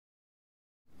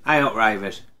Hey up,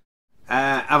 Rayvers.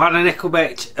 I've had a little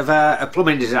bit of a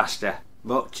plumbing disaster,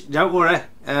 but don't worry,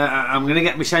 I'm going to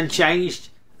get my send changed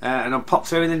and I'll pop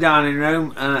through in the dining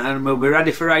room and we'll be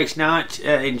ready for race night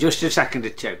in just a second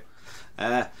or two.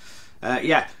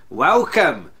 Yeah,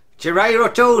 welcome to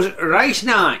Ruttle's race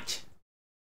night.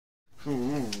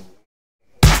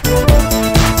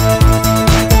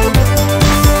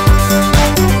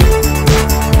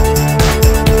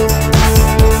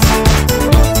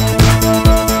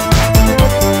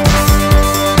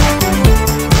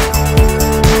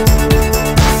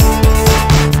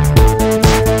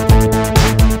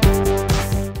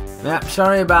 Yep,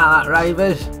 sorry about that,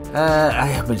 Rayvers. I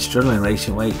have been struggling in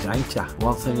recent weeks, ain't I?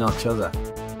 One thing or t'other.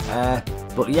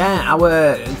 But yeah, I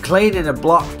were cleaning a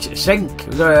blocked sink.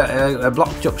 We've got a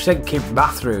blocked up sink in the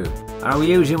bathroom. And I was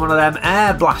using one of them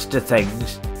air blaster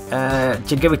things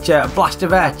to give it a blast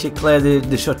of air to clear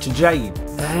the sort of drain.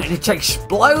 And it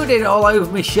exploded all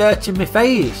over my shirt and my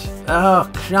face.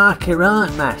 Oh, crikey,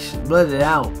 right mess. Bloody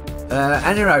hell.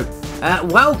 Anyway,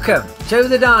 welcome to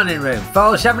the dining room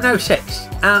for 706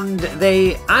 and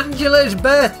the Angela's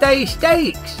birthday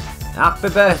steaks. Happy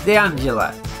birthday,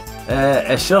 Angela.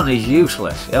 Her son is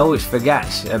useless. He always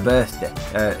forgets her birthday.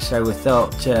 So we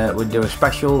thought we'd do a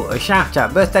special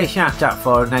birthday shout out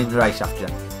for her, name the race after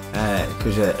her.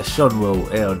 Because her son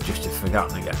he'll just have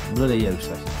forgotten again. Bloody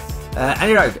useless.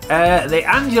 Anyway, the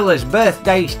Angela's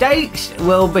birthday stakes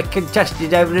will be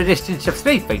contested over a distance of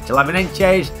 3 feet 11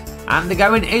 inches. And the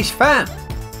going is firm.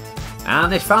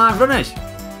 And there's 5 runners.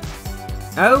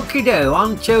 Okeydoo,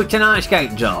 on to tonight's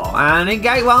gate draw. And in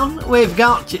gate 1, we've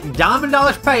got Diamond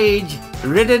Dallas Page,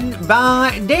 ridden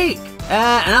by Deke.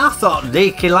 And I thought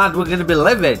Dekey lad were going to be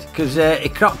livid, because he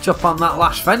cropped up on that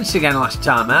last fence again last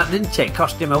time out, didn't he?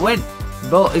 Cost him a win.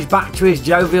 But he's back to his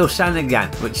jovial sen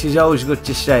again, which is always good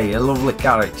to see. A lovely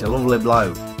character, a lovely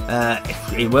bloke.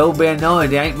 He will be annoyed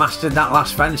he ain't mastered that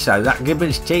last fence though. That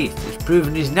Gibbon's teeth has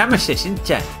proven his nemesis, isn't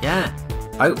it? Yeah.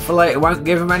 Hopefully it won't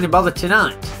give him any bother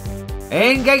tonight.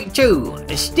 In gate 2,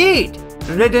 Steed,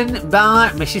 ridden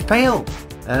by Mrs. Pale.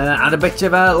 Had a bit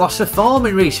of a loss of form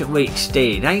in recent weeks,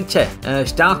 Steed, ain't he?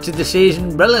 Started the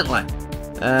season brilliantly,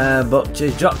 but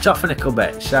he's dropped off a little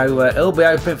bit. So he'll be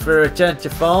hoping for a return to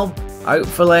form.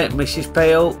 Hopefully Mrs.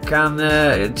 Pale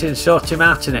can sort him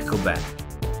out a little bit.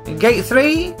 In gate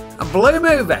 3, a Blue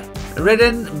Mover,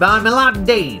 ridden by my lad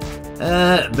Dean.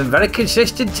 Been very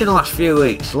consistent in the last few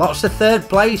weeks. Lots of third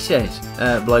places,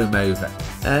 Blue Mover.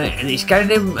 And it's getting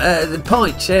him the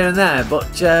points here and there, but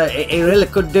he really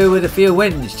could do with a few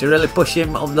wins to really push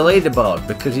him up the leaderboard,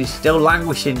 because he's still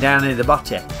languishing down in the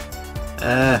bottom.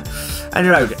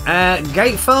 Anyway,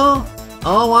 gate 4,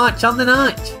 all white on the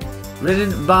night,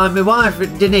 ridden by my wife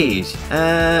Denise.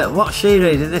 What's she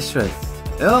reading this week?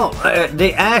 Oh,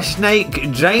 the Air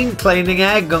Snake Drain Cleaning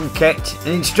Air Gun Kit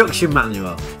Instruction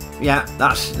Manual. Yeah,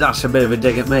 that's a bit of a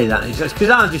dig at me, that is.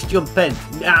 Because I just jump in.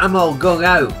 I'm all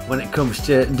gung-ho when it comes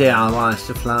to DIY and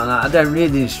stuff like that. I don't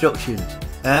read the instructions.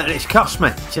 And it's cost me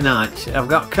tonight. I've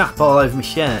got crap all over my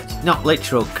shirt. Not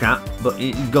literal crap, but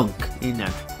gunk, you know.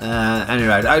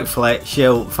 Anyway, hopefully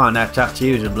she'll find out how to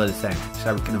use the bloody thing,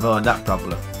 so we can avoid that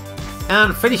problem.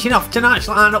 And finishing off tonight's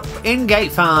lineup in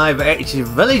gate 5, it's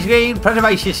Village Green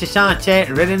Preservation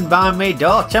Society, ridden by my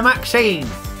daughter Maxine.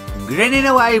 Grinning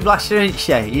away, bless her, isn't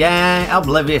she? Yeah,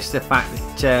 oblivious to the fact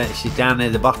that she's down near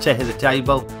the bottom of the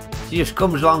table. She just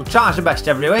comes along, tries her best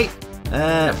every week.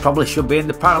 Probably should be in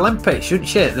the Paralympics, shouldn't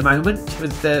she, at the moment,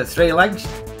 with 3 legs.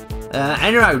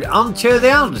 Anyway, on to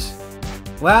the odds.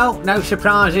 Well, no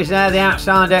surprises there. The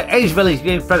outsider is Village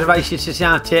Green Preservation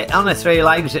Society on the 3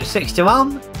 legs at 6 to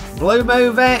 1. Blue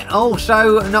Movie,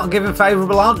 also not given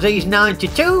favourable odds, he's 9 to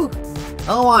 2.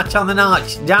 All white on the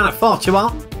night, down at 4 to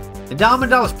 1. The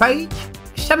Diamond Dallas Page,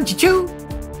 72.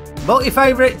 But your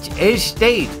favourite is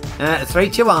Steed, 3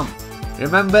 to 1.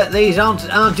 Remember, these odds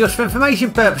are just for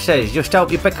information purposes. Just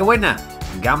hope you pick a winner.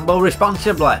 Gamble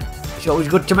responsibly. It's always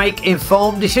good to make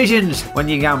informed decisions when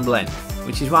you're gambling,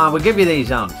 which is why we give you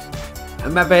these odds.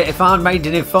 And maybe if I'd made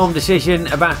an informed decision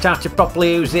about how to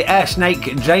properly use the Air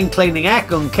Snake Drain Cleaning Air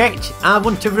Gun Kit, I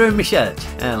wouldn't have ruined my shirt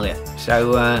earlier.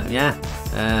 So, yeah,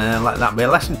 let that be a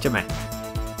lesson to me.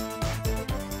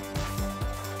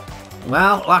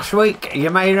 Well, last week, you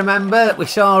may remember, we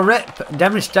saw Rip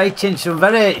demonstrating some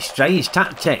very strange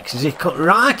tactics as he cut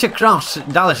right across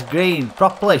Dallas Green,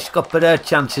 properly scuppered her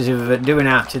chances of doing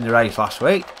out in the race last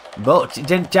week. But it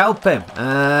didn't help him,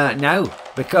 no,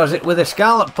 because it was the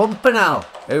Scarlet Pimpernel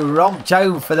who romped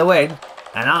home for the win,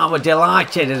 and I was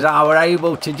delighted as I were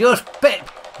able to just pip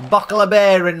Bottle of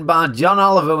Beer and by John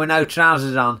Oliver with no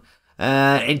trousers on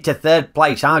into 3rd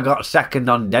place. I got 2nd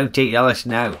on Don't Eat Ellis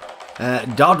Now.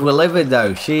 Dodd were livid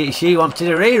though. She wanted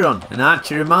a rerun, and I had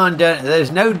to remind her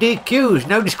there's no DQs,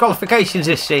 no disqualifications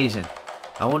this season.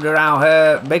 I wonder how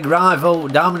her big rival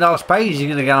Diamond Dallas Page is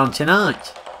going to get on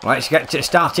tonight. Let's get to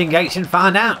starting gates and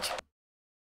find out.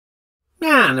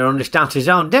 And they're under starter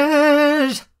zone.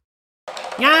 And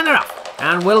they're off.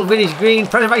 And will Village Green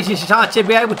Preservation Society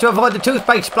be able to avoid the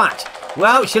toothpaste splat?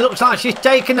 Well, she looks like she's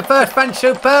taken the first fence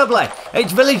superbly.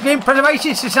 It's Village Green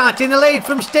Preservation Society in the lead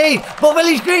from Steed. But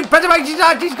Village Green Preservation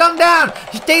Society's gone down.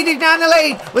 Steed is now in the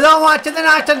lead with All White in the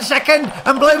Night on second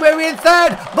and Blue Movie in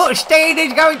third. But Steed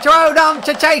is going to hold on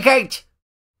to take it.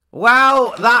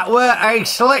 Wow, that were a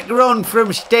slick run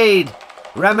from Steed.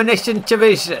 Reminiscent of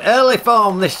his early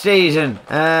form this season.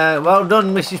 Well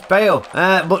done, Mrs. Pale.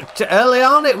 But early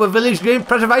on it was Village Green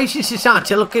Preservation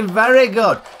Society looking very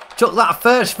good. Took that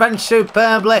first fence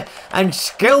superbly and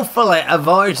skillfully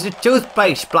avoids the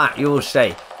toothpaste splat, you'll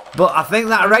see. But I think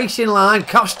that racing line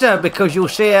cost her, because you'll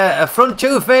see a front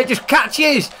tooth here just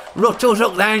catches. Ruttle's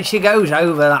up there and she goes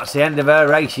over. That's the end of her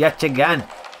race yet again.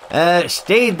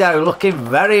 Steed though looking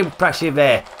very impressive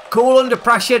here. Cool under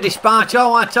pressure despite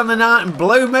All White on the Night and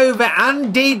Blue Mover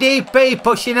and DDP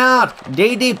pushing hard.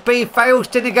 DDP fails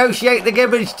to negotiate the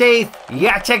Gibbon's teeth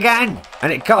yet again,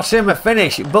 and it costs him a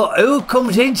finish. But who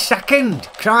comes in second?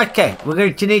 Crikey, we're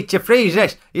going to need to freeze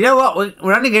this. You know what,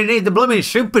 we're only going to need the blooming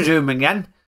super zoom again.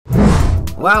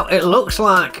 Well, it looks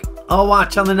like All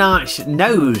White on the Night's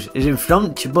nose is in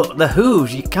front, but the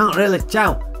hooves you can't really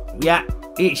tell. Yeah,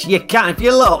 you can. If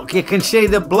you look, you can see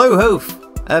the blue hoof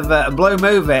of Blue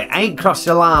Movie ain't crossed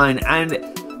the line, and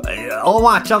All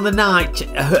White on the Night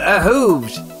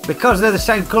hooves, because they're the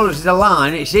same colours as the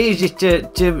line, it's easy to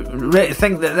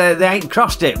think that they ain't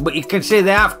crossed it, but you can see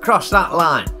they have crossed that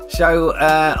line. So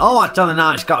All White on the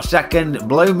Night's got second,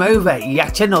 Blue Movie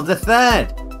yet another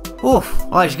third. Oof,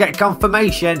 let's get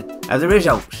confirmation of the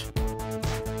results.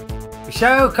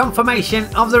 So, confirmation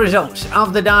of the results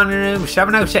of the Dining Room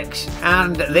 706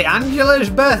 and the Angela's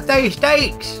Birthday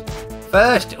Stakes.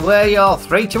 First were your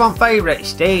 3-to-1 favourite,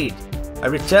 Steed. A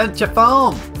return to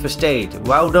form for Steed.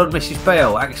 Well done, Mrs.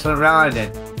 Peel. Excellent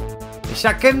riding. The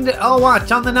second, All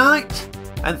White on the Night.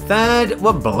 And third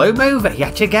were Blue Mover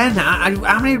yet again.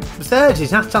 How many thirds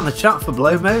is that on the trot for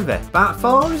Blue Mover? About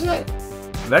 4, is it?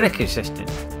 Very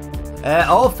consistent.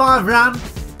 All 5 ran.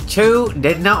 2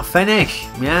 did not finish.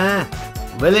 Yeah.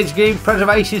 Village Green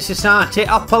Preservation Society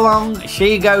up along.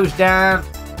 She goes down.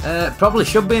 Probably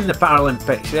should be in the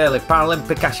Paralympics, really.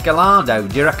 Paralympic Escalado.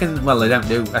 Do you reckon? Well, they don't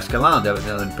do Escalado at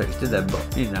the Olympics, do they?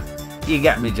 But, you know, you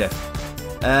get me, Jeff.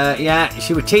 Yeah,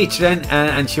 she was teetering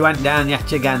and she went down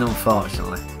yet again,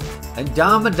 unfortunately. And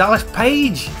Diamond Dallas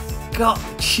Page got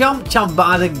chomped on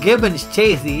by the Gibbon's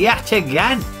teeth yet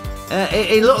again.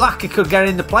 It looked like he could get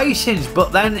in the placings,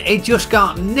 but then he just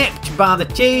got nipped by the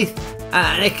teeth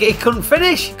and he couldn't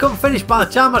finish. He couldn't finish. By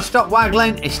the time I stopped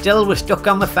waggling, he still was stuck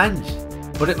on the fence.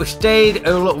 But it was Steed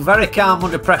who looked very calm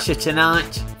under pressure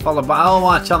tonight, followed by All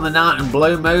White on the Night and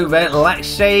Blue Movie. Let's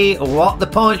see what the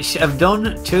points have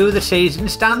done to the season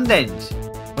standings.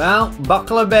 Well,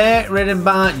 Bottle of Beer, ridden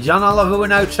by John Oliver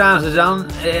with no trousers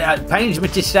on, it pains me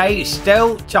to say,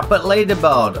 still top at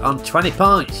leaderboard on 20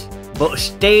 points. But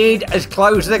Steed has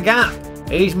closed the gap.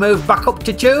 He's moved back up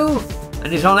to 2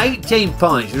 and he's on 18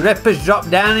 points. Ripper's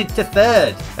dropped down into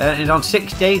 3rd and he's on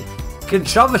 16.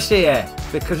 Controversy here,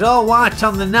 because All White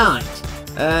on the Night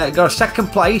got a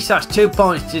 2nd place, that's 2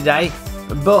 points today.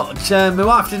 But my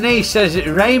wife Denise says,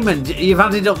 Raymond, you've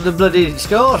added up the bloody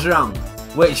scores wrong,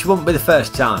 which won't be the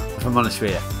first time, if I'm honest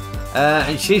with you.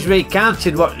 And she's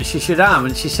recounted what she should have,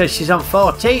 and she says she's on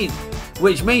 14,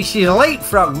 which means she's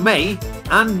leapfrogged me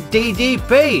and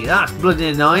DDP. That's bloody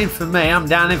annoying for me. I'm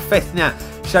down in 5th now.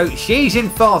 So she's in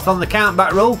 4th on the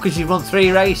countback rule because she's won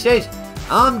 3 races.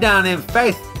 I'm down in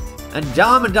 5th. And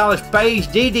Diamond Dallas Page,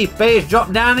 DDP, has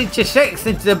dropped down into 6th,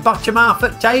 into the bottom half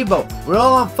at table. We're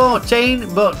all on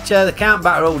 14, but the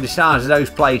countback rule decides those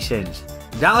placings.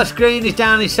 Dallas Green is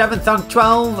down in 7th on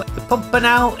 12. The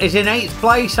Pumpernickel is in 8th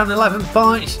place on 11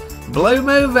 points. Blue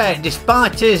Mover,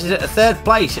 despite his 3rd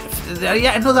place,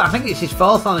 yet another, I think it's his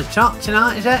 4th on the trot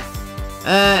tonight, is it?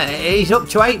 He's up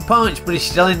to 8 points, but he's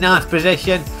still in 9th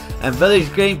position. And Village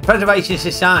Green Preservation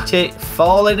Society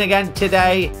falling again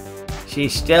today.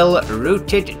 She's still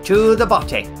rooted to the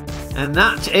body. And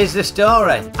that is the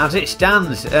story as it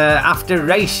stands after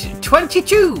race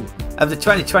 22 of the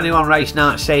 2021 race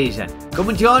night season. Come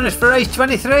and join us for race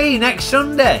 23 next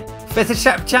Sunday, 5th of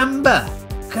September.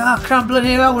 God, can't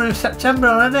bloody hell, we're in September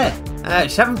already.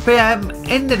 7 PM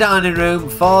in the dining room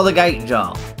for the gate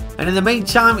draw. And in the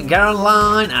meantime, get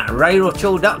online at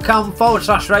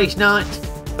rayruttle.com/race night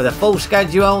for for the full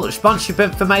schedule, sponsorship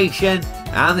information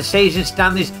and the season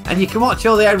standings, and you can watch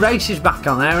all the races back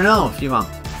on there and all if you want.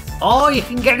 Or you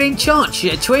can get in touch,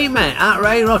 tweet me at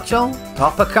Ray Ruttle,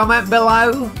 pop a comment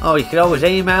below, or you can always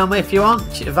email me if you want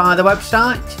via the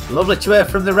website. Lovely to hear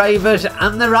from the Rayvers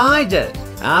and the riders.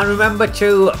 And remember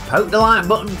to poke the like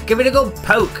button, give it a good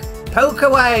poke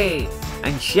away,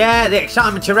 and share the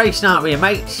excitement of race night with your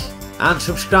mates, and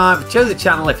subscribe to the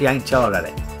channel if you ain't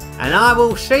already. And I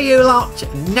will see you lot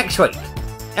next week.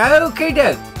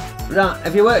 Okeydoo. Right,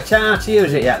 have you worked out how to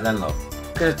use it yet then, love?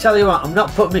 Because I tell you what, I'm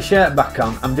not putting my shirt back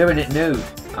on, I'm doing it nude.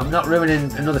 I'm not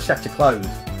ruining another set of clothes.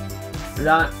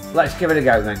 Right, let's give it a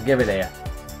go then, give it here.